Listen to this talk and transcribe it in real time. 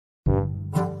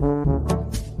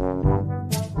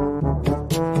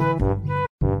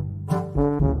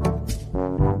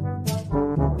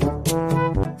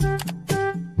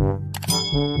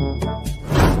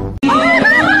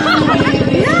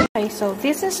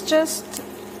this is just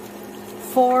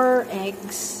 4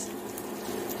 eggs.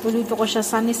 Luluto ko siya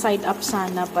sunny side up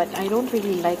sana, but I don't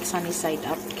really like sunny side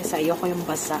up kasi ayoko yung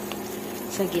basa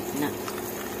sa gitna.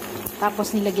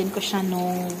 Tapos nilagyan ko siya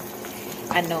nung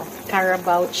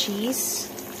Carabao cheese.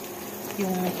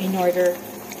 Yung in-order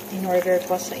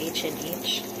ko sa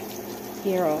H&H.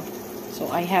 Here, oh.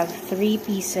 So, I have 3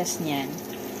 pieces niyan.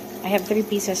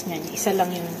 Isa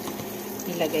lang yung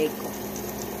nilagay ko.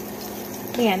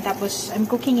 Ayan, tapos, I'm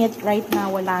cooking it right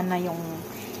now. Wala na yung,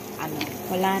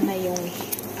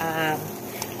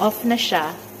 off na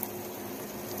siya.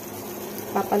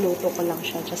 Papaluto ko lang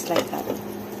siya, just like that.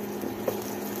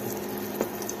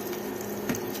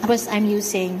 Tapos, I'm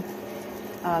using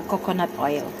coconut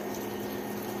oil.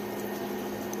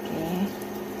 Okay.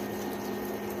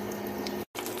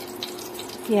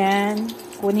 Yan.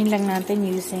 Kunin lang natin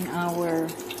using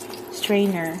our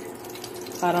strainer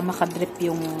para makadrip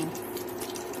yung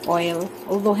oil.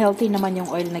 Although healthy naman yung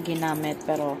oil na ginamit,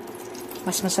 pero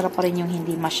mas masarap pa rin yung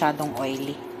hindi masyadong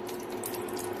oily.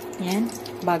 Yan.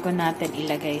 Bago natin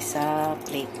ilagay sa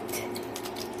plate.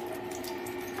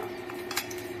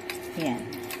 Yan.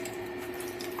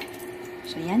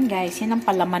 So, yan guys. Yan ang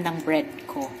palaman ng bread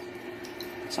ko.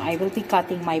 So, I will be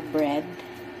cutting my bread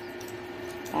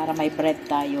para may bread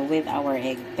tayo with our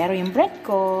egg. Pero yung bread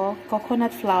ko,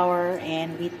 coconut flour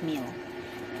and wheat meal.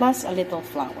 Plus a little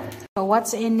flour. So,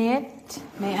 what's in it?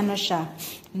 May siya.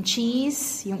 Yung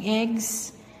cheese, yung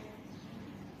eggs,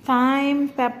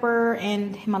 thyme, pepper,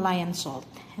 and Himalayan salt.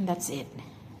 And that's it.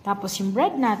 Tapos yung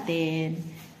bread natin,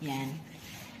 yan.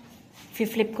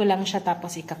 Flip ko lang siya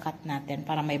tapos ikakat natin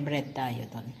para may bread tayo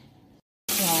doon.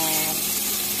 Yan.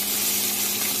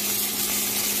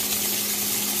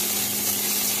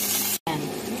 Yan.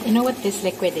 You know what this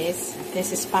liquid is? This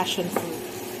is passion fruit.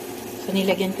 So,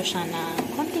 nilagyan ko siya na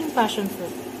konting passion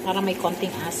fruit para may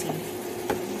konting asin.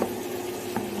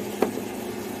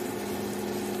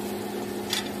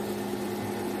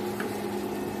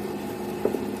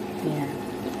 Yan.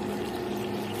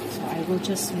 So, I will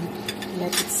just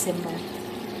let it simmer.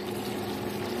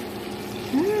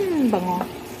 Bango.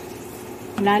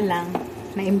 Wala lang.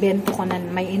 May invento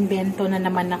na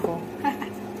naman ako.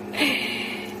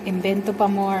 Invento pa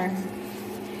more.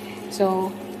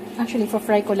 So, actually,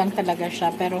 fry ko lang talaga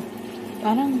siya. Pero,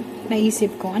 parang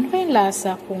naisip ko, ano kayang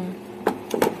lasa kung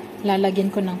lalagyan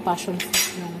ko ng passion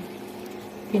fruit yung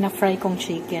pina-fry kong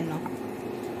chicken, no?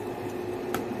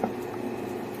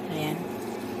 Ayan.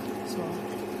 So,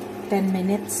 10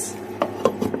 minutes.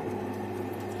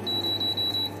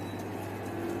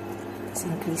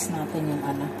 Increase natin yung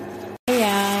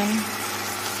Ayan.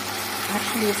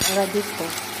 Actually, it's already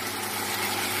cooked.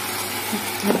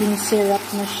 Naging syrup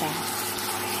na siya.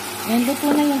 And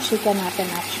luto na yung chicken natin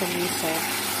actually. So,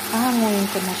 hahanguin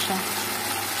ko na siya.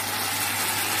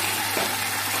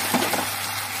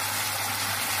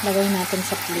 Lagay natin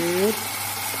sa plate.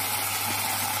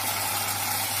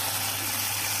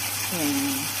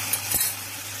 Ayan.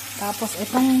 Tapos,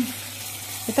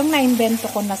 itong na-invento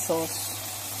ko na sauce.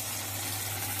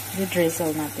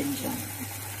 I-drizzle natin dyan.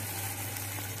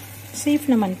 Safe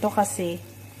naman to kasi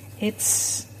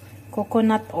it's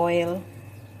coconut oil,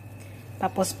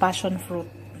 tapos passion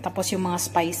fruit, tapos yung mga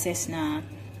spices na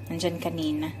nandyan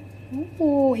kanina.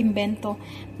 Oo, invento.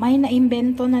 May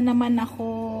na-invento na naman ako.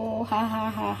 Ha ha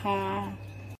ha ha.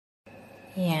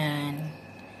 Yan.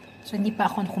 So, hindi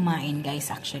pa ako kumain guys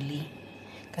actually.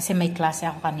 Kasi may klase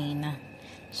ako kanina.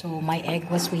 So, my egg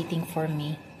was waiting for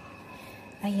me.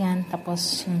 Ayan,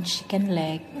 tapos yung chicken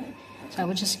leg. So, I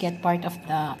will just get part of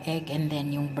the egg and then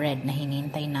yung bread na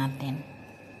hinintay natin.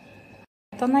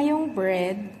 Ito na yung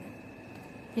bread.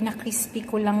 Pina-crispy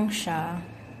ko lang siya.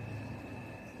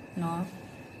 No?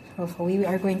 So, we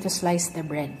are going to slice the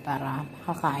bread para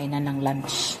makakain na ng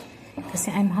lunch. Kasi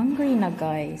I'm hungry na,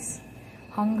 guys.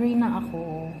 Hungry na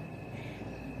ako.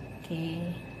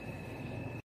 Okay.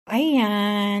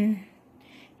 Ayan.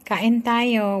 Kain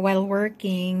tayo while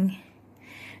working.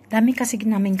 Dami kasi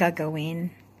namin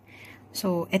gagawin.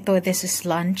 So, this is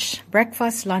lunch.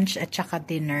 Breakfast, lunch, at saka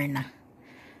dinner na.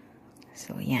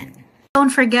 So, yan.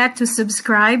 Don't forget to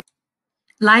subscribe,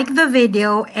 like the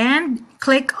video, and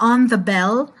click on the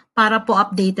bell para po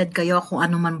updated kayo kung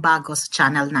ano man bago sa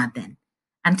channel natin.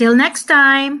 Until next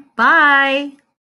time, bye!